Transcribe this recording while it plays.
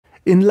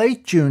In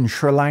late June,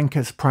 Sri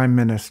Lanka's Prime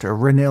Minister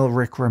Ranil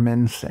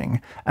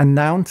Wickremesinghe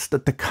announced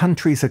that the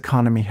country's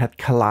economy had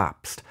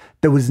collapsed.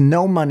 There was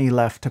no money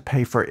left to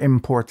pay for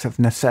imports of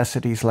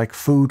necessities like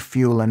food,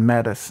 fuel and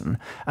medicine,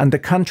 and the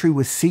country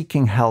was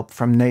seeking help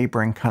from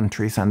neighbouring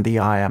countries and the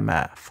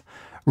IMF.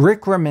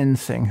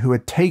 Wickremesinghe, who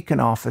had taken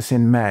office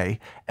in May,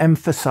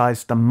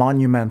 emphasised the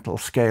monumental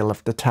scale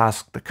of the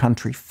task the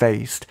country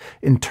faced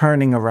in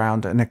turning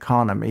around an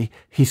economy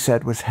he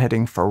said was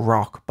heading for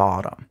rock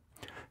bottom.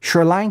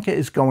 Sri Lanka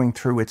is going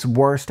through its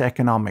worst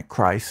economic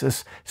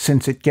crisis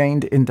since it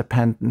gained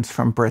independence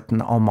from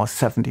Britain almost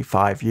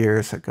 75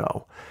 years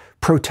ago.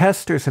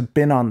 Protesters have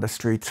been on the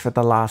streets for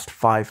the last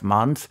 5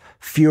 months,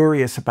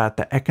 furious about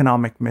the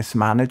economic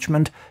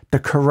mismanagement, the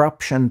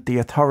corruption, the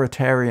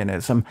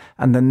authoritarianism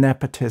and the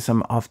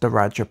nepotism of the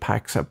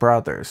Rajapaksa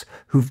brothers,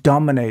 who've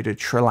dominated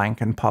Sri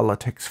Lankan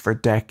politics for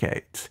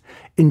decades.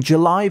 In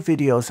July,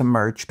 videos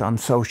emerged on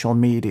social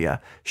media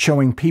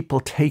showing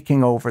people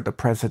taking over the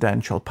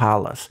presidential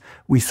palace.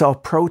 We saw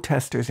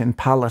protesters in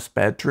palace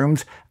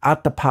bedrooms,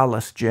 at the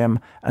palace gym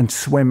and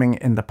swimming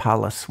in the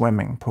palace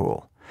swimming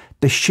pool.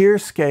 The sheer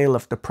scale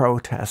of the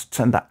protests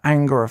and the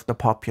anger of the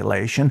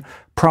population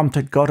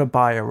prompted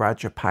Gotabaya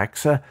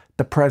Rajapaksa,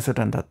 the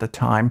president at the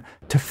time,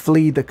 to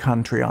flee the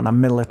country on a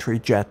military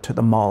jet to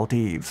the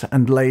Maldives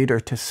and later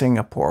to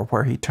Singapore,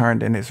 where he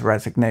turned in his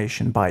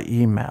resignation by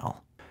email.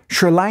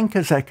 Sri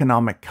Lanka's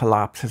economic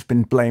collapse has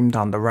been blamed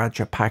on the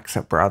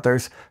Rajapaksa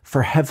brothers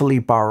for heavily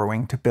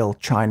borrowing to build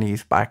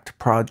Chinese-backed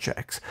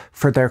projects,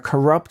 for their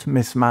corrupt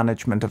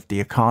mismanagement of the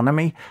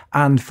economy,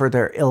 and for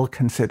their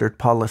ill-considered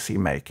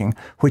policy-making,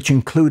 which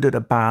included a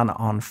ban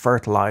on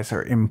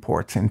fertilizer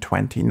imports in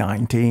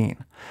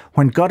 2019.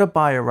 When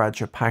Gotabaya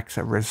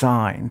Rajapaksa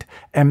resigned,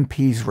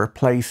 MPs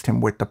replaced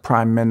him with the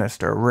Prime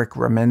Minister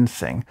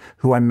Wickremesinghe,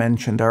 who I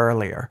mentioned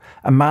earlier,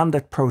 a man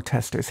that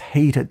protesters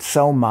hated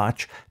so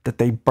much that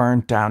they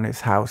burnt down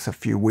his house a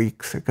few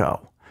weeks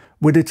ago.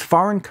 With its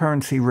foreign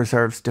currency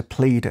reserves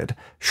depleted,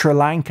 Sri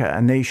Lanka, a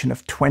nation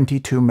of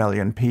 22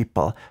 million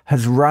people,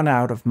 has run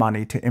out of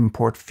money to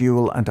import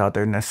fuel and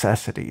other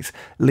necessities,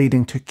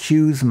 leading to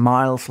queues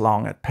miles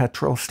long at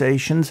petrol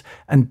stations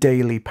and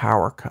daily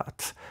power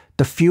cuts.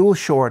 The fuel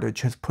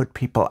shortage has put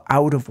people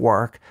out of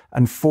work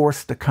and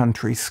forced the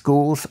country's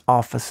schools,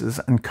 offices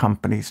and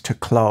companies to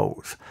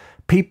close.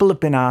 People have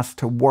been asked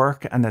to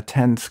work and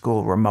attend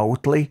school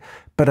remotely,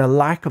 but a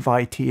lack of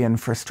IT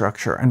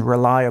infrastructure and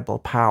reliable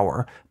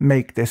power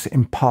make this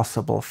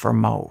impossible for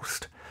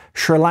most.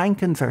 Sri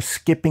Lankans are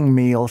skipping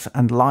meals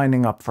and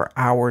lining up for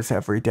hours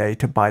every day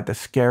to buy the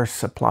scarce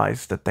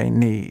supplies that they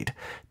need.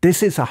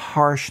 This is a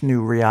harsh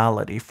new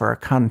reality for a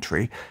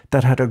country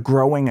that had a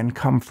growing and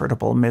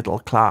comfortable middle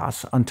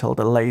class until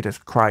the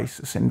latest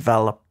crisis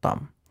enveloped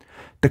them.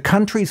 The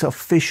country's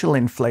official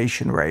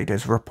inflation rate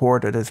is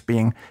reported as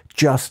being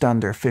just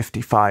under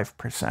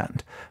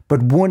 55%,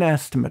 but one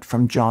estimate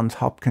from Johns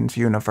Hopkins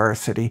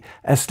University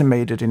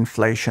estimated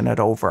inflation at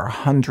over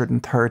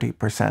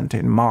 130%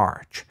 in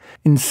March.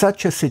 In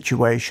such a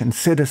situation,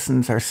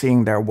 citizens are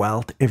seeing their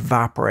wealth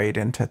evaporate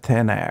into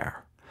thin air.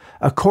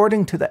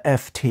 According to the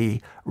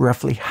FT,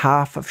 roughly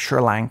half of Sri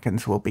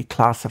Lankans will be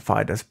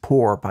classified as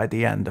poor by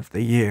the end of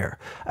the year,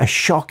 a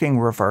shocking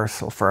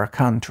reversal for a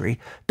country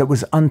that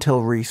was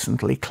until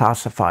recently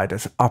classified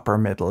as upper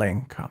middle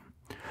income.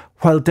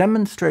 While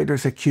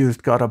demonstrators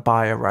accused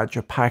Gotabaya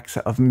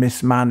Rajapaksa of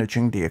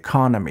mismanaging the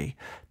economy,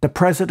 the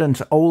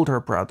president's older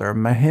brother,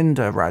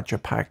 Mahinda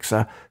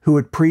Rajapaksa, who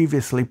had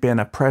previously been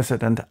a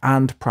president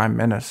and prime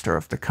minister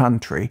of the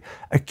country,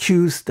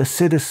 accused the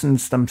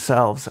citizens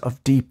themselves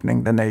of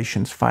deepening the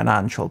nation's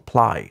financial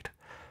plight.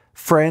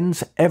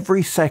 Friends,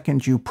 every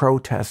second you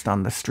protest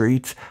on the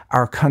streets,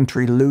 our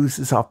country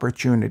loses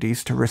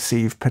opportunities to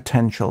receive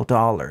potential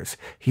dollars,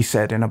 he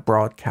said in a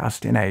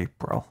broadcast in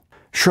April.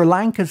 Sri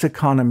Lanka's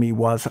economy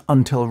was,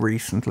 until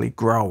recently,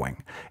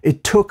 growing.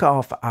 It took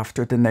off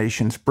after the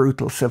nation's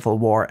brutal civil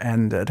war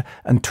ended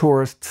and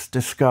tourists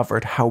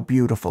discovered how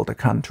beautiful the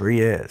country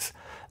is.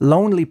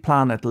 Lonely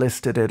Planet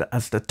listed it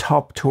as the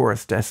top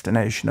tourist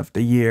destination of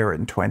the year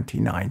in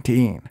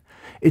 2019.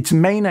 Its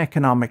main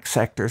economic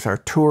sectors are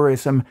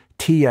tourism,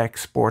 tea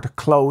export,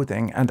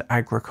 clothing and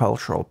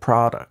agricultural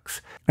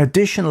products.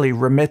 Additionally,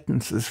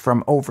 remittances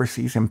from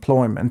overseas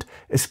employment,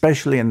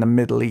 especially in the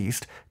Middle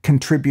East,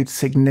 contribute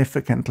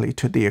significantly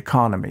to the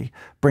economy,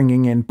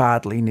 bringing in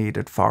badly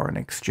needed foreign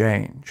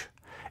exchange.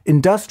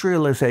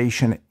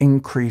 Industrialization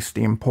increased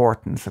the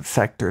importance of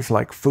sectors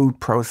like food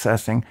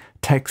processing,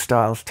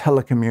 textiles,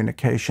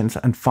 telecommunications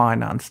and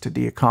finance to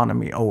the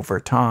economy over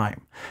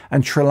time,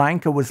 and Sri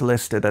Lanka was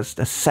listed as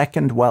the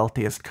second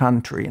wealthiest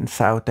country in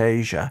South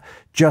Asia,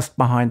 just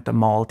behind the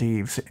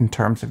Maldives in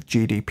terms of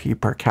GDP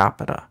per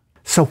capita.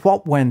 So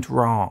what went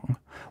wrong?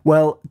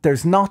 Well,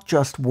 there's not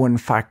just one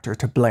factor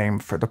to blame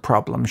for the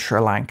problems Sri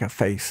Lanka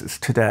faces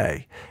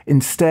today.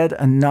 Instead,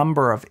 a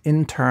number of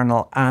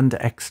internal and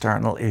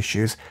external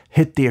issues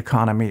hit the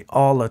economy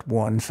all at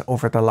once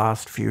over the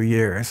last few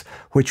years,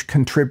 which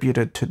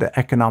contributed to the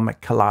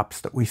economic collapse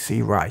that we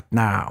see right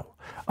now.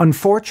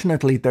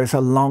 Unfortunately, there's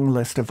a long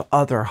list of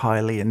other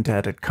highly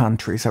indebted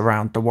countries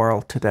around the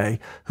world today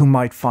who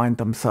might find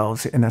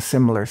themselves in a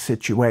similar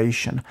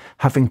situation,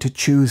 having to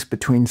choose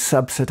between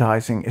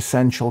subsidizing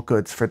essential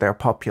goods for their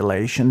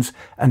populations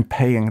and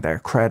paying their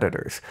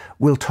creditors.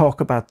 We'll talk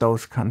about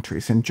those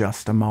countries in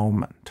just a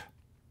moment.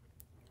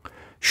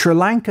 Sri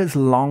Lanka's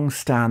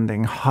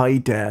long-standing high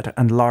debt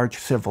and large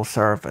civil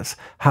service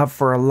have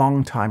for a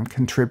long time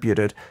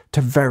contributed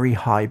to very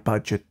high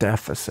budget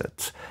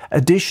deficits.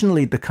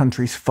 Additionally, the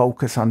country's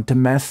focus on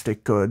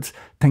domestic goods,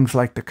 things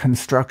like the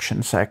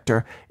construction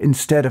sector,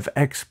 instead of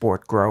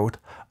export growth,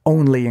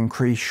 only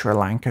increased Sri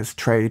Lanka's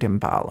trade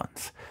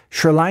imbalance.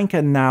 Sri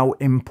Lanka now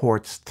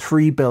imports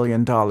 $3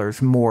 billion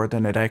more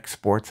than it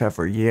exports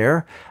every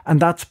year, and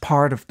that's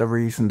part of the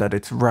reason that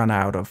it's run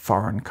out of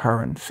foreign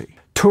currency.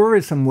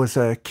 Tourism was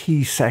a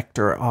key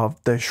sector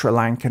of the Sri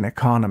Lankan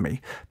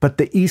economy, but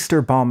the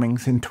Easter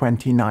bombings in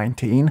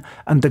 2019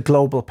 and the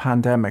global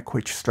pandemic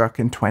which struck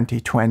in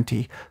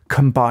 2020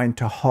 combined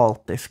to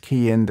halt this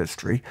key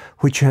industry,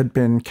 which had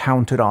been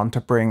counted on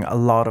to bring a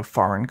lot of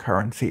foreign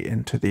currency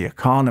into the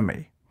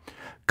economy.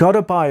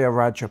 Gotabaya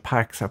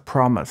Rajapaksa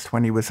promised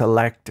when he was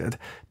elected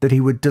that he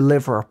would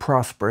deliver a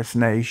prosperous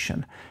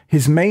nation.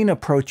 His main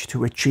approach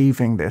to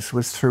achieving this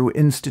was through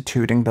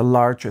instituting the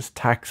largest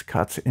tax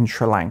cuts in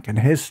Sri Lankan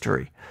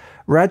history.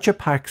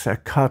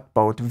 Rajapaksa cut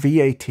both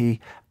VAT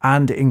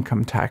and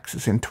income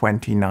taxes in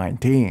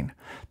 2019.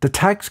 The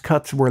tax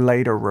cuts were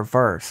later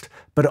reversed,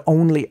 but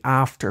only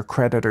after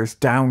creditors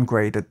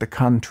downgraded the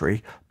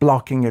country,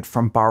 blocking it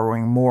from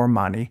borrowing more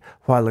money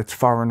while its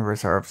foreign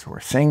reserves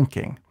were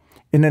sinking.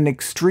 In an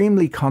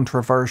extremely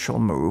controversial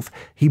move,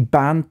 he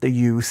banned the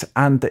use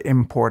and the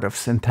import of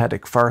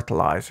synthetic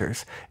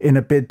fertilizers in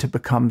a bid to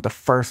become the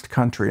first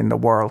country in the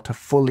world to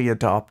fully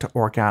adopt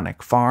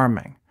organic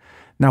farming.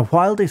 Now,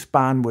 while this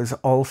ban was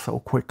also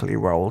quickly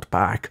rolled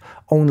back,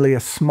 only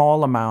a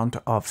small amount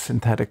of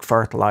synthetic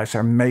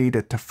fertilizer made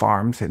it to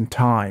farms in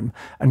time,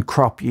 and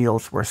crop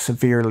yields were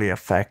severely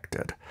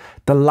affected.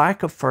 The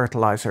lack of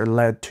fertilizer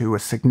led to a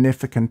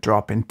significant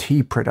drop in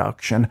tea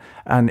production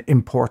and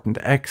important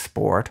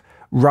export.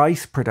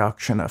 Rice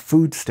production, a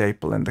food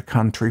staple in the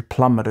country,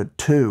 plummeted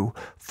too,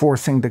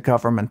 forcing the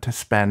government to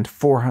spend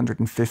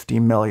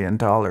 $450 million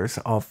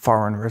of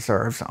foreign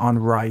reserves on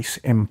rice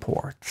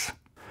imports.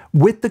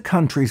 With the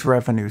country's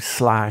revenues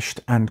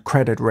slashed and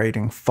credit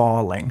rating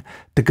falling,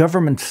 the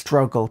government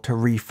struggled to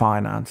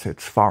refinance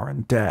its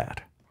foreign debt.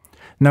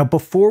 Now,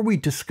 before we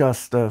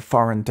discuss the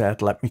foreign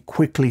debt, let me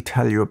quickly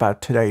tell you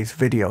about today's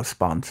video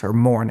sponsor,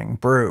 Morning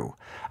Brew.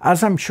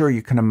 As I'm sure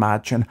you can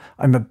imagine,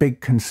 I'm a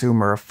big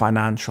consumer of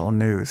financial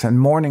news, and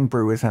Morning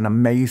Brew is an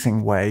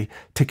amazing way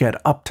to get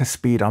up to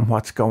speed on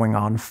what's going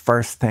on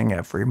first thing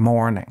every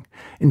morning.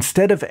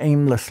 Instead of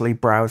aimlessly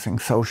browsing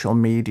social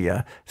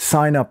media,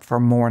 sign up for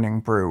Morning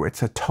Brew.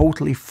 It's a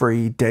totally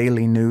free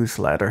daily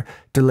newsletter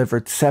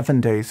delivered 7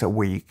 days a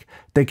week.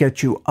 They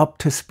get you up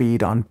to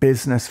speed on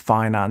business,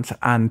 finance,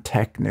 and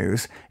tech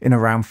news in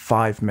around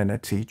 5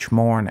 minutes each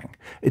morning.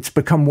 It's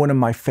become one of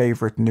my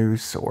favorite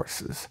news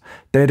sources.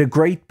 They had a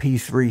great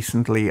piece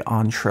recently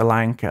on Sri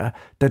Lanka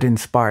that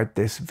inspired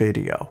this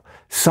video.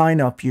 Sign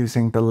up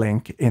using the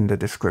link in the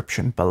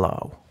description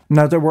below.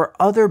 Now, there were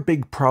other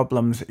big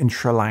problems in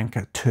Sri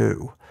Lanka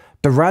too.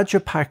 The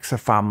Rajapaksa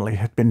family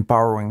had been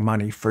borrowing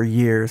money for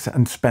years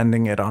and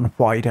spending it on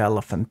white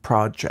elephant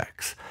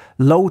projects.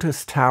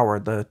 Lotus Tower,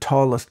 the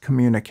tallest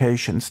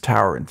communications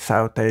tower in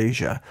South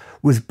Asia,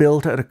 was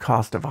built at a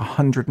cost of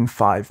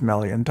 $105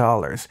 million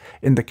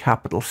in the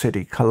capital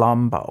city,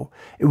 Colombo.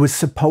 It was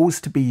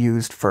supposed to be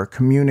used for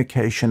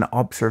communication,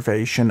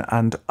 observation,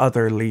 and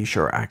other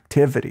leisure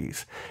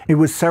activities. It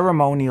was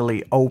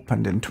ceremonially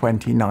opened in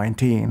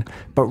 2019,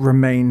 but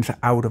remains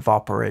out of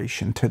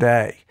operation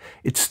today.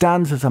 It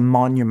stands as a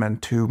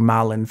monument to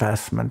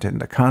malinvestment in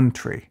the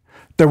country.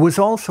 There was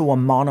also a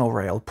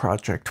monorail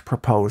project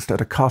proposed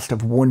at a cost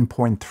of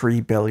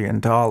 $1.3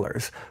 billion,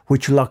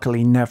 which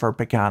luckily never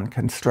began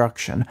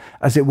construction,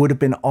 as it would have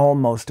been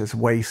almost as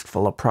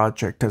wasteful a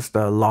project as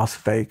the Las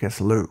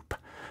Vegas Loop.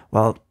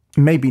 Well,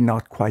 maybe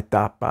not quite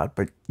that bad,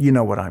 but you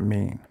know what I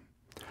mean.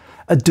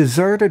 A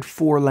deserted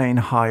 4-lane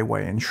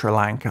highway in Sri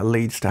Lanka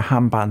leads to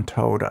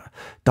Hambantota,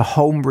 the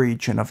home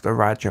region of the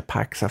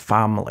Rajapaksa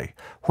family,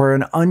 where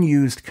an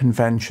unused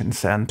convention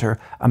centre,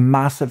 a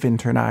massive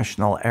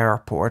international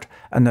airport,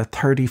 and a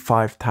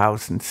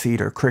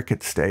 35,000-seater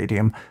cricket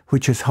stadium,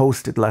 which has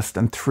hosted less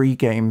than 3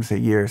 games a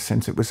year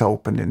since it was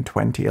opened in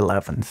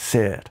 2011,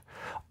 sit.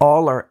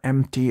 All are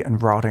empty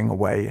and rotting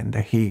away in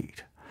the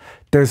heat.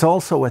 There's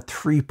also a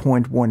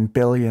 $3.1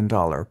 billion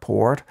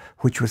port,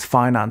 which was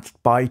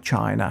financed by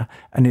China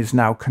and is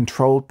now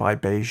controlled by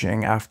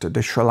Beijing after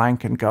the Sri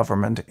Lankan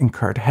government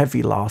incurred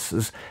heavy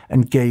losses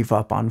and gave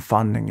up on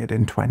funding it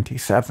in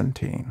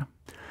 2017.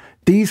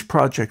 These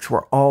projects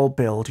were all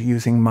built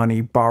using money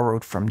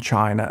borrowed from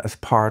China as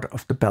part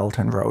of the Belt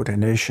and Road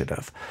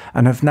Initiative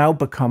and have now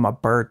become a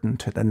burden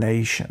to the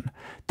nation.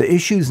 The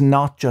issue is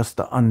not just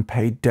the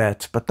unpaid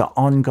debts, but the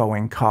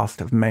ongoing cost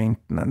of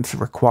maintenance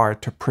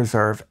required to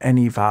preserve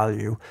any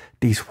value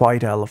these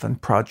white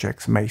elephant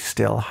projects may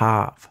still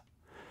have.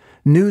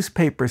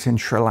 Newspapers in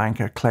Sri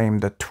Lanka claim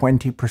that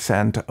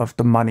 20% of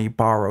the money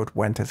borrowed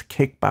went as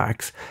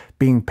kickbacks,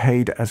 being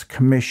paid as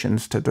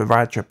commissions to the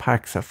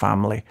Rajapaksa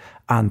family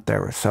and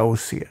their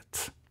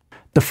associates.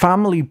 The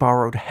family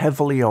borrowed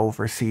heavily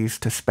overseas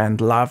to spend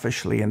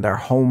lavishly in their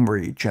home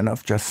region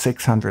of just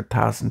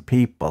 600,000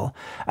 people,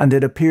 and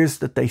it appears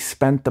that they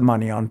spent the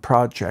money on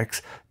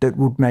projects that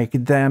would make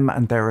them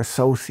and their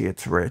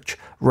associates rich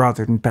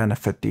rather than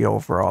benefit the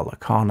overall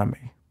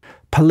economy.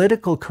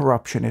 Political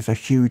corruption is a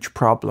huge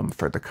problem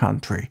for the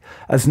country,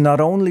 as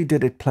not only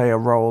did it play a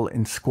role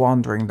in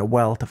squandering the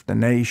wealth of the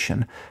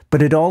nation,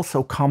 but it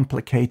also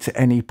complicates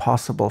any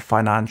possible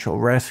financial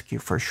rescue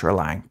for Sri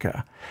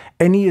Lanka.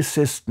 Any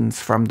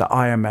assistance from the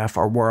IMF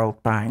or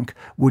World Bank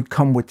would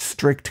come with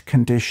strict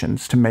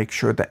conditions to make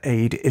sure the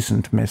aid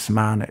isn't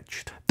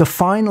mismanaged. The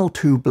final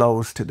two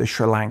blows to the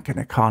Sri Lankan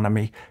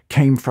economy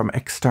came from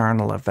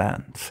external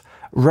events.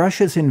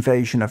 Russia's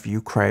invasion of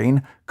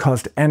Ukraine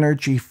caused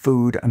energy,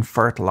 food, and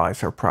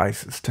fertilizer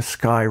prices to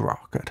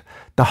skyrocket.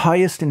 The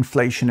highest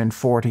inflation in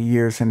 40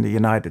 years in the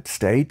United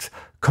States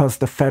caused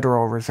the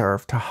Federal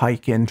Reserve to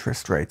hike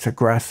interest rates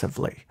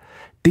aggressively.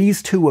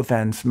 These two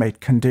events made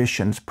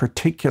conditions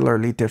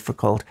particularly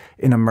difficult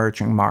in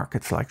emerging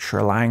markets like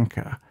Sri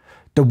Lanka.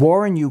 The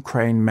war in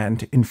Ukraine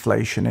meant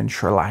inflation in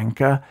Sri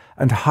Lanka,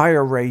 and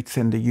higher rates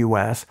in the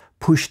US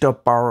pushed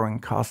up borrowing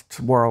costs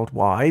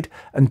worldwide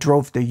and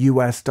drove the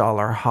US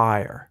dollar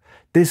higher.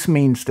 This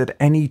means that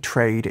any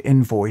trade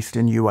invoiced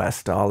in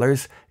US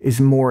dollars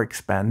is more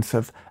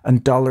expensive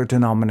and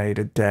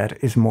dollar-denominated debt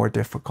is more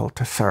difficult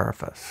to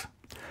service.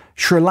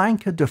 Sri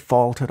Lanka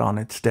defaulted on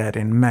its debt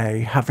in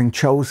May, having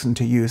chosen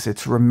to use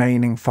its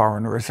remaining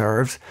foreign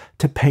reserves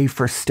to pay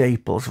for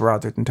staples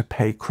rather than to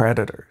pay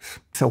creditors.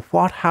 So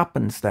what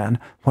happens then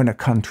when a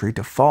country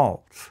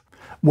defaults?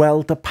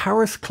 Well, the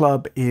Paris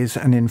Club is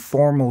an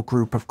informal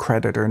group of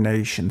creditor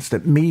nations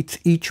that meets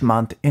each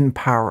month in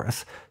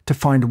Paris to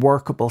find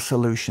workable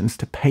solutions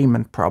to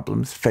payment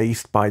problems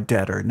faced by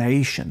debtor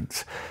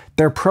nations.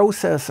 Their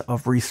process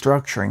of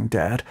restructuring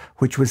debt,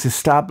 which was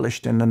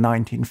established in the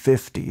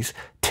 1950s,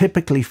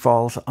 typically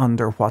falls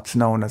under what's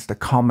known as the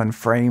Common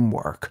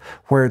Framework,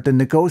 where the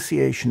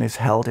negotiation is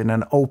held in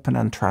an open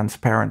and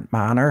transparent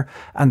manner,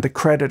 and the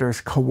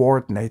creditors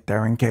coordinate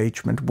their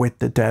engagement with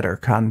the debtor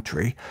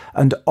country,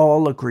 and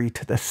all agree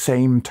to the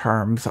same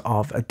terms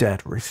of a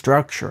debt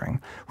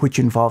restructuring, which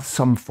involves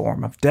some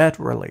form of debt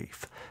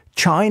relief.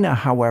 China,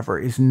 however,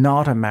 is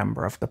not a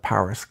member of the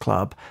Paris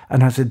Club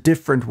and has a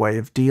different way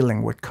of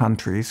dealing with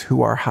countries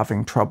who are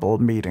having trouble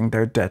meeting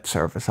their debt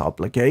service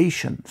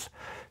obligations.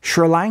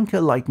 Sri Lanka,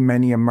 like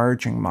many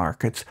emerging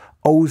markets,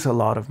 owes a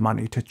lot of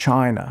money to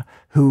China,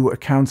 who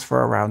accounts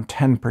for around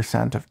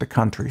 10% of the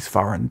country's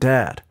foreign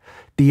debt.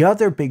 The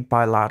other big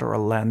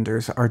bilateral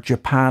lenders are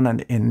Japan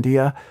and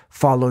India,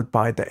 followed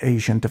by the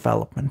Asian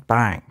Development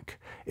Bank.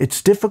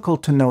 It's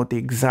difficult to know the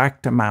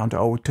exact amount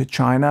owed to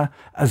China,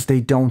 as they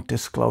don't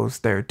disclose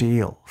their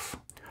deals.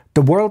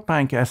 The World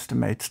Bank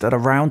estimates that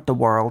around the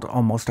world,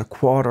 almost a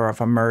quarter of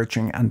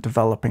emerging and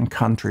developing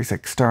countries'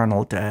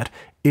 external debt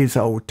is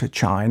owed to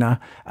China,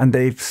 and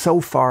they've so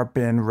far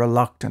been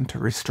reluctant to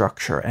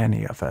restructure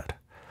any of it.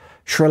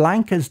 Sri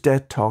Lanka's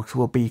debt talks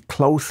will be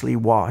closely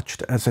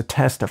watched as a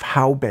test of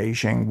how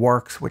Beijing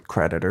works with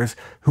creditors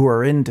who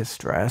are in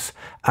distress,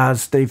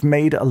 as they've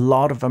made a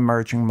lot of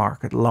emerging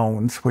market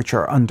loans which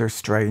are under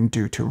strain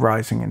due to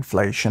rising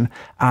inflation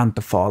and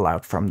the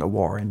fallout from the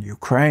war in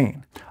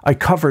Ukraine. I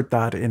covered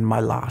that in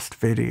my last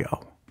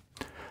video.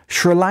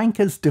 Sri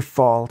Lanka's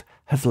default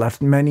has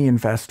left many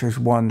investors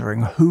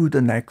wondering who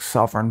the next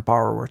sovereign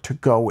borrower to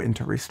go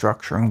into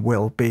restructuring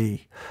will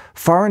be.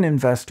 Foreign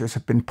investors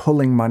have been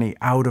pulling money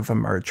out of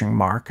emerging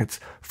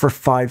markets for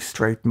 5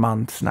 straight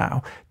months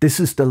now. This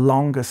is the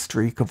longest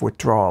streak of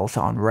withdrawals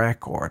on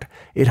record.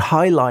 It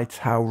highlights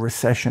how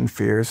recession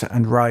fears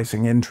and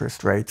rising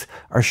interest rates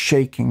are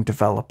shaking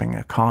developing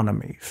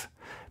economies.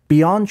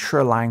 Beyond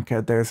Sri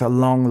Lanka, there's a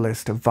long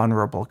list of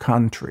vulnerable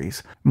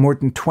countries, more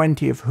than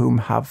 20 of whom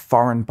have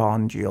foreign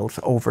bond yields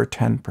over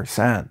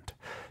 10%.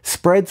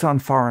 Spreads on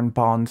foreign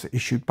bonds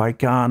issued by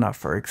Ghana,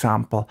 for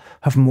example,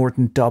 have more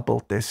than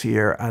doubled this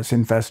year as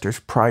investors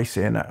price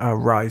in a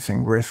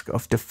rising risk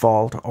of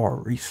default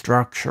or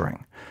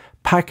restructuring.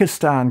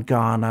 Pakistan,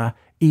 Ghana,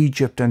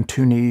 Egypt and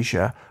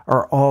Tunisia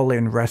are all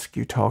in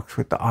rescue talks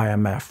with the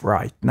IMF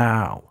right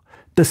now.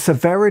 The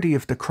severity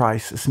of the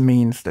crisis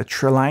means that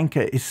Sri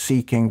Lanka is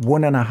seeking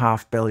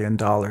 $1.5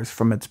 billion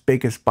from its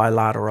biggest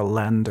bilateral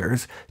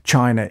lenders,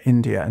 China,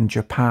 India, and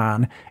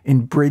Japan,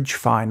 in bridge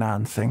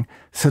financing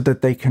so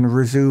that they can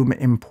resume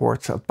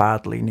imports of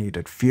badly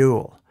needed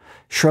fuel.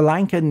 Sri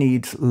Lanka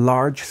needs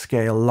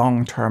large-scale,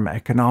 long-term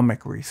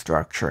economic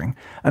restructuring,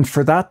 and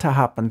for that to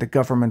happen, the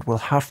government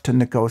will have to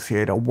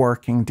negotiate a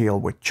working deal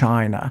with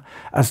China,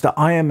 as the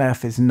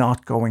IMF is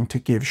not going to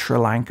give Sri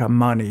Lanka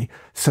money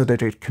so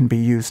that it can be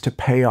used to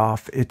pay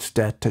off its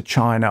debt to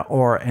China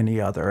or any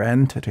other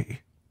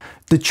entity.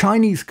 The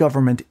Chinese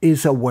government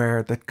is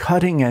aware that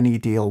cutting any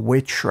deal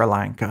with Sri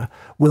Lanka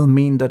will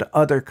mean that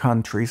other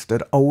countries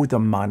that owe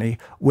them money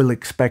will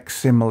expect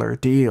similar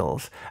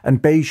deals,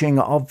 and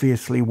Beijing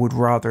obviously would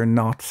rather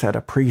not set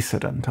a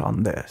precedent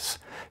on this.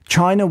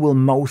 China will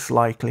most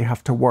likely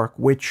have to work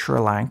with Sri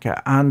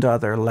Lanka and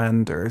other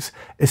lenders,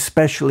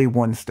 especially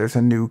once there's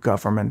a new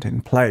government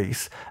in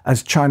place,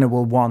 as China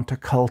will want to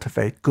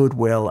cultivate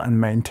goodwill and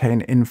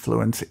maintain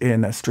influence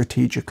in a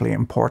strategically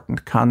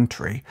important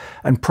country,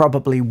 and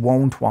probably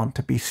won't want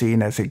to be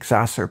seen as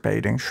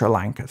exacerbating Sri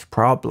Lanka's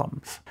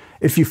problems.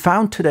 If you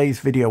found today's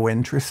video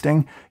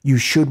interesting, you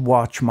should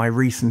watch my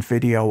recent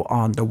video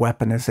on the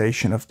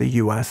weaponization of the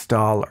US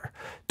dollar.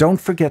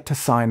 Don't forget to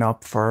sign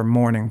up for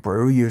Morning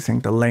Brew using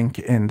the link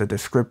in the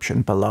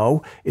description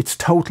below. It's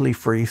totally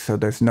free, so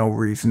there's no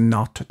reason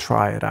not to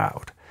try it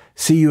out.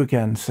 See you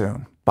again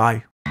soon.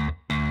 Bye.